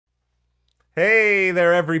Hey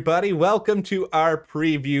there, everybody. Welcome to our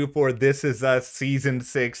preview for This Is Us Season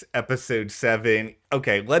 6, Episode 7.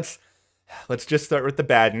 Okay, let's just start with the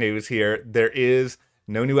bad news here. There is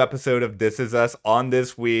no new episode of This Is Us on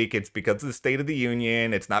this week. It's because of the State of the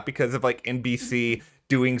Union. It's not because of like NBC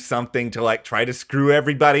doing something to like try to screw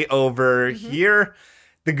everybody over. Here,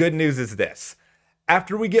 the good news is this.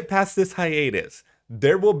 After we get past this hiatus,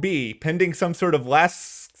 there will be, pending some sort of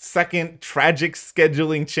last second tragic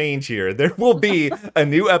scheduling change here, there will be a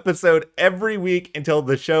new episode every week until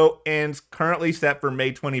the show ends, currently set for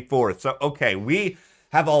May 24th. So, okay, we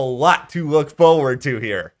have a lot to look forward to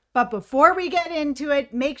here. But before we get into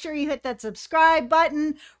it, make sure you hit that subscribe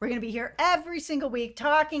button. We're going to be here every single week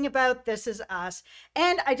talking about This Is Us.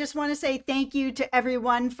 And I just want to say thank you to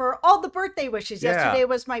everyone for all the birthday wishes. Yeah. Yesterday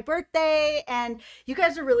was my birthday, and you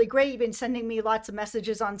guys are really great. You've been sending me lots of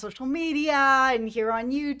messages on social media and here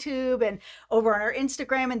on YouTube and over on our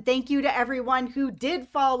Instagram. And thank you to everyone who did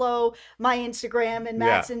follow my Instagram and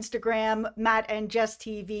Matt's Instagram, Matt and Jess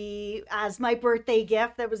TV, as my birthday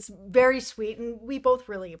gift. That was very sweet, and we both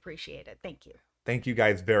really appreciate it. Thank you. Thank you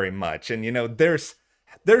guys very much. And you know, there's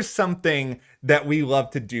something that we love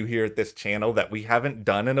to do here at this channel that we haven't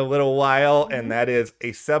done in a little while, and that is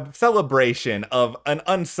a celebration of an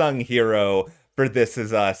unsung hero for This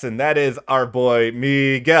Is Us, and that is our boy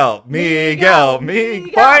Miguel. Miguel.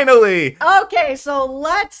 Finally! Okay, so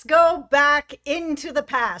let's go back into the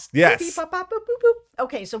past. Yes. Beep, beep, pop, pop, boop, boop, boop.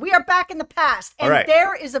 Okay, so we are back in the past, and All right.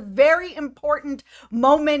 there is a very important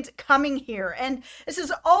moment coming here, and this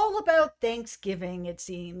is all about Thanksgiving, it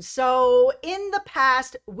seems. So in the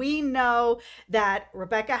past, we know that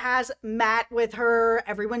Rebecca has Matt with her.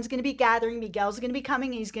 Everyone's going to be gathering. Miguel's going to be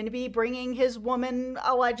coming. He's going to be bringing his woman,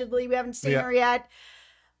 allegedly. We haven't seen her yet.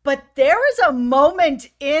 But there is a moment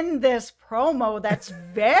in this promo that's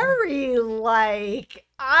very like,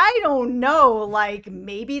 I don't know, like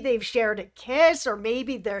maybe they've shared a kiss, or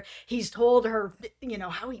maybe he's told her, you know,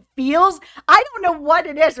 how he feels. I don't know what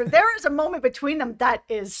it is, but there is a moment between them that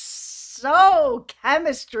is so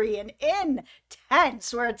chemistry and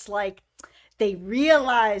intense, where it's like they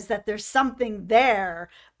realize that there's something there,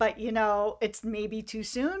 but you know, it's maybe too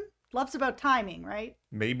soon. Love's about timing, right?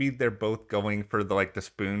 Maybe they're both going for the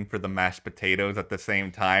spoon for the mashed potatoes at the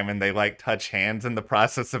same time, and they like touch hands in the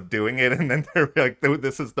process of doing it, and then they're like,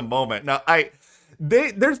 this is the moment. Now,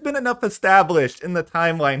 there's been enough established in the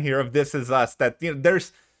timeline here of This Is Us that, you know,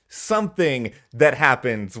 there's something that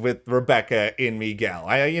happens with Rebecca and Miguel.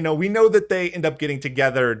 We know that they end up getting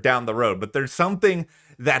together down the road, but there's something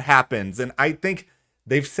that happens, and I think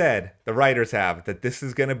they've said, the writers have, that this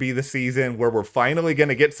is going to be the season where we're finally going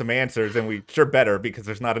to get some answers, and we sure better, because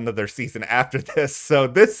there's not another season after this. So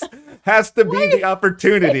this has to be the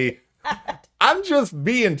opportunity. I'm just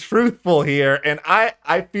being truthful here, and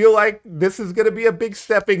I feel like this is going to be a big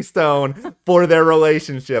stepping stone for their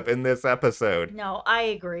relationship in this episode. No, I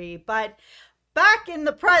agree, but back in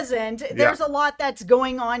the present, there's a lot that's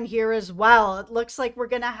going on here as well. It looks like we're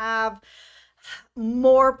going to have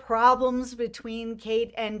more problems between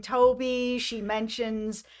Kate and Toby. She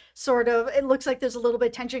mentions it looks like there's a little bit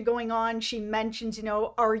of tension going on. She mentions, you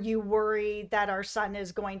know, are you worried that our son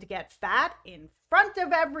is going to get fat in front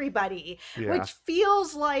of everybody? Which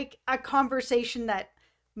feels like a conversation that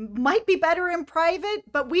might be better in private,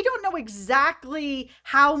 but we don't know exactly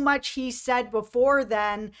how much he said before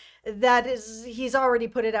then. He's already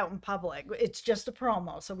put it out in public. It's just a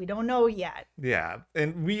promo, so we don't know yet. Yeah,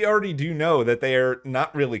 and we already do know that they are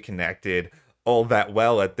not really connected all that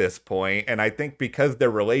well at this point, and I think because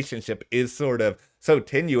their relationship is sort of so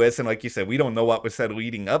tenuous, and like you said, we don't know what was said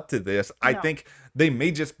leading up to this, I think they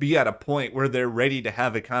may just be at a point where they're ready to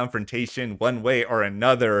have a confrontation one way or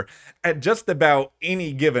another at just about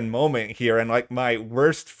any given moment here. And like my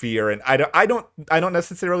worst fear, and I don't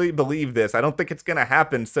necessarily believe this, I don't think it's gonna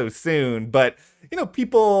happen so soon, but you know,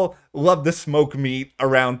 people love to smoke meat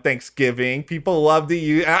around Thanksgiving. People love to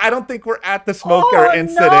use, I don't think we're at the smoker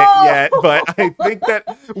incident yet, but I think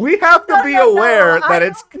that we have to be aware that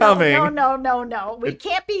it's coming. No. We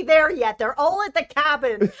can't be there yet. They're all at the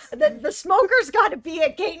cabin. The smoker's got to be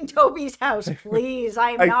at Kate and Toby's house, please.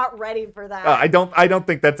 I am not ready for that. I don't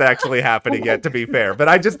think that's actually happening yet, to be fair. But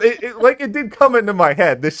I just, it did come into my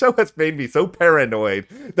head. This show has made me so paranoid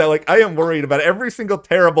that, like, I am worried about every single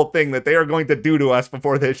terrible thing that they are going to do to us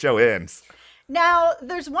before this show ends. Now,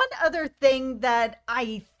 there's one other thing that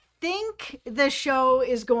I think the show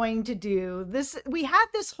is going to do this. We had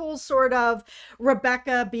this whole sort of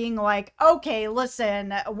Rebecca being like, okay,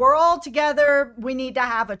 listen, we're all together, we need to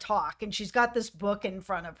have a talk, and she's got this book in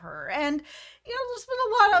front of her, and there's been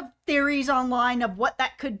a lot of theories online of what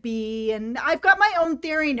that could be, and I've got my own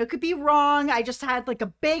theory, and it could be wrong. I just had like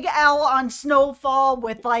a big L on Snowfall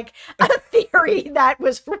with like a theory that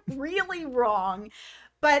was really wrong.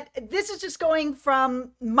 But this is just going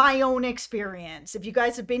from my own experience. If you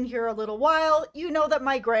guys have been here a little while, you know that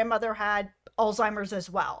my grandmother had Alzheimer's as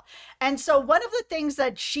well. And so one of the things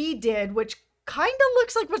that she did, which kind of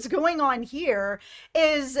looks like what's going on here,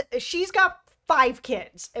 is she's got 5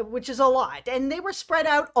 kids, which is a lot, and they were spread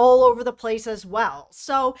out all over the place as well.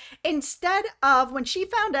 So instead of, when she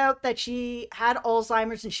found out that she had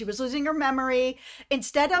Alzheimer's and she was losing her memory,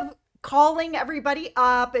 instead of calling everybody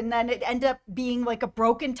up and then it ended up being like a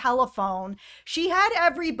broken telephone, she had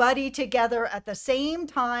everybody together at the same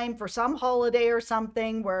time for some holiday or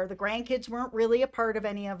something where the grandkids weren't really a part of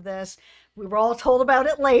any of this. We were all told about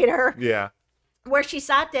it later. Yeah. Where she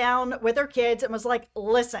sat down with her kids and was like,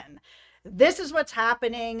 listen, this is what's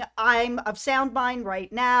happening. I'm of sound mind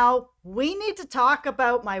right now. We need to talk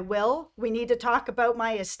about my will. We need to talk about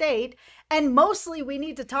my estate. And mostly we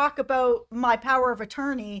need to talk about my power of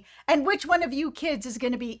attorney and which one of you kids is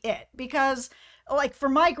going to be it. Because like for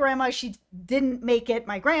my grandma, she didn't make it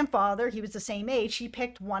my grandfather. He was the same age. She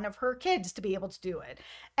picked one of her kids to be able to do it.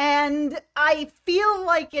 And I feel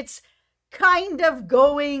like it's kind of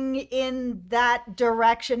going in that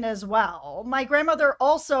direction as well. My grandmother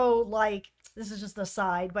also, like, this is just a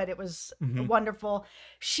side, but it was wonderful.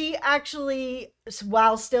 She actually,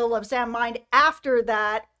 while still of sound mind, after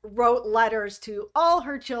that, wrote letters to all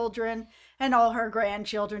her children and all her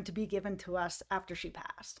grandchildren to be given to us after she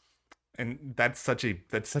passed. And that's such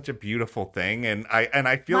a beautiful thing, and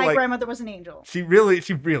I feel my like grandmother was an angel. She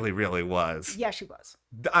really was. Yeah, she was.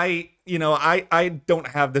 I don't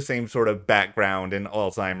have the same sort of background in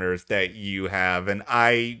Alzheimer's that you have, and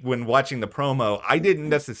when watching the promo, I didn't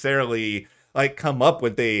necessarily like come up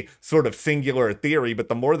with a sort of singular theory, but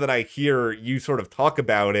the more that I hear you sort of talk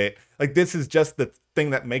about it, like this is just the thing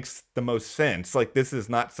that makes the most sense. Like this is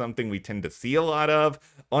not something we tend to see a lot of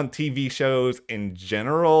on TV shows in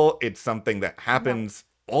general. It's something that happens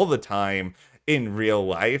all the time in real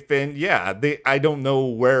life. And yeah, I don't know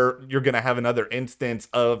where you're going to have another instance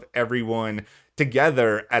of everyone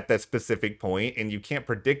together at that specific point, and you can't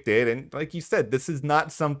predict it. And like you said, this is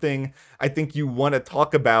not something I think you want to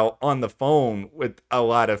talk about on the phone with a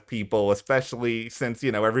lot of people, especially since,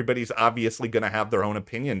 everybody's obviously going to have their own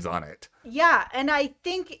opinions on it. Yeah, and I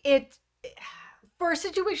think for a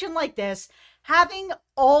situation like this, having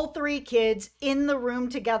all 3 kids in the room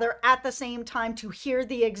together at the same time to hear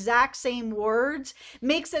the exact same words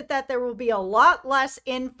makes it that there will be a lot less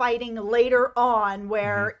infighting later on,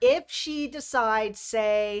 where if she decides,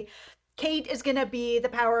 say, Kate is going to be the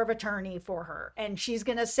power of attorney for her, and she's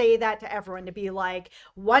going to say that to everyone to be like,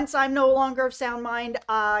 once I'm no longer of sound mind,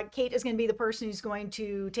 Kate is going to be the person who's going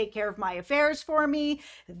to take care of my affairs for me.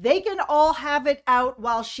 They can all have it out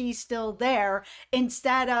while she's still there,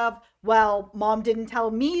 instead of, well, mom didn't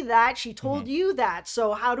tell me that, she told you that,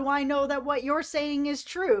 so how do I know that what you're saying is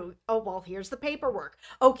true? Oh, well, here's the paperwork.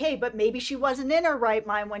 Okay, but maybe she wasn't in her right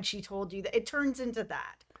mind when she told you that. It turns into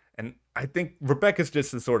that. And I think Rebecca's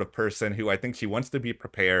just the sort of person who I think she wants to be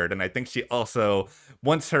prepared. And I think she also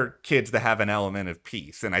wants her kids to have an element of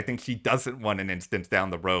peace. And I think she doesn't want an instance down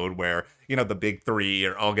the road where, the big 3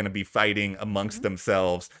 are all going to be fighting amongst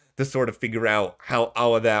themselves to sort of figure out how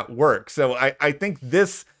all of that works. So I think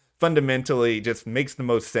this fundamentally just makes the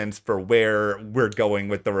most sense for where we're going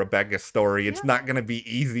with the Rebecca story. It's not going to be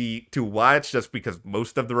easy to watch just because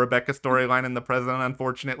most of the Rebecca storyline in the present,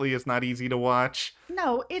 unfortunately, is not easy to watch.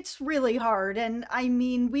 No, it's really hard. And I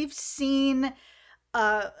mean, we've seen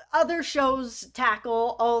other shows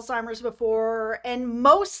tackle Alzheimer's before, and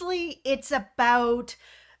mostly it's about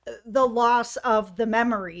the loss of the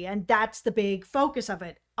memory, and that's the big focus of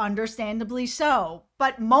it. Understandably so.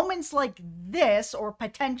 But moments like this, or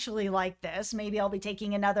potentially like this, maybe I'll be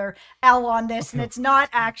taking another L on this and it's not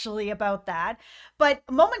actually about that, but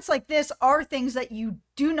moments like this are things that you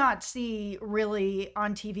do not see really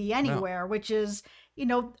on TV anywhere, which is,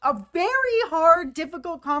 a very hard,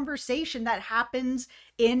 difficult conversation that happens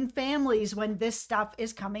in families when this stuff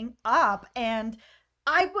is coming up. And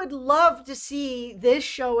I would love to see this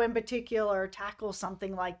show in particular tackle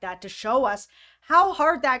something like that to show us how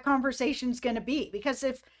hard that conversation is going to be. Because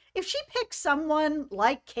if she picks someone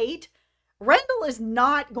like Kate, Rendell is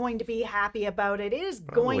not going to be happy about it. It is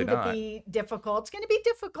Probably going to not. be difficult. It's going to be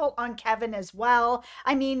difficult on Kevin as well.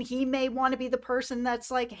 I mean, he may want to be the person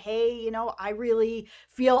that's like, hey, I really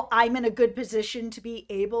feel I'm in a good position to be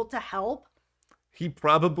able to help. He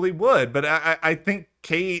probably would, but I think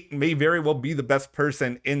Kate may very well be the best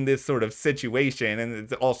person in this sort of situation,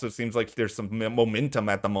 and it also seems like there's some momentum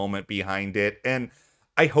at the moment behind it, and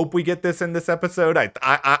I hope we get this in this episode.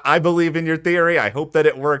 I believe in your theory. I hope that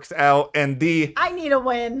it works out, and I need a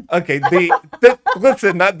win. Okay,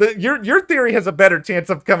 listen, your theory has a better chance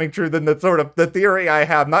of coming true than the theory I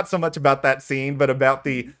have, not so much about that scene, but about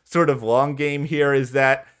the sort of long game here, is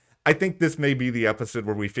that I think this may be the episode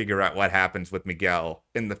where we figure out what happens with Miguel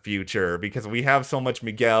in the future, because we have so much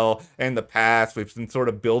Miguel in the past. We've been sort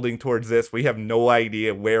of building towards this. We have no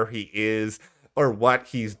idea where he is or what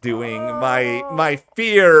he's doing. My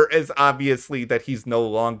fear is obviously that he's no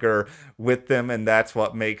longer with them, and that's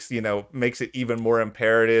what makes it even more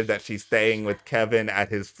imperative that she's staying with Kevin at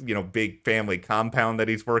his big family compound that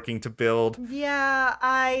he's working to build.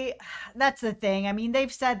 Yeah, that's the thing. I mean,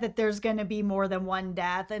 they've said that there's going to be more than one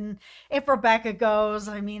death, and if Rebecca goes,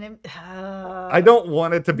 I mean, I don't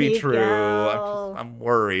want it to be Miguel. true. I'm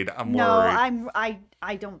worried.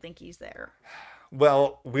 I don't think he's there.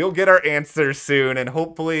 Well, we'll get our answers soon, and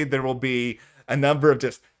hopefully there will be a number of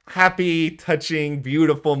just happy, touching,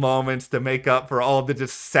 beautiful moments to make up for all the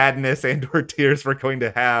just sadness and or tears we're going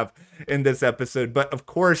to have in this episode. But of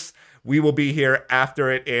course, we will be here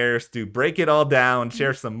after it airs to break it all down,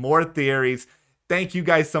 share some more theories. Thank you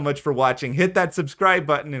guys so much for watching. Hit that subscribe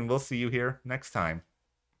button, and we'll see you here next time.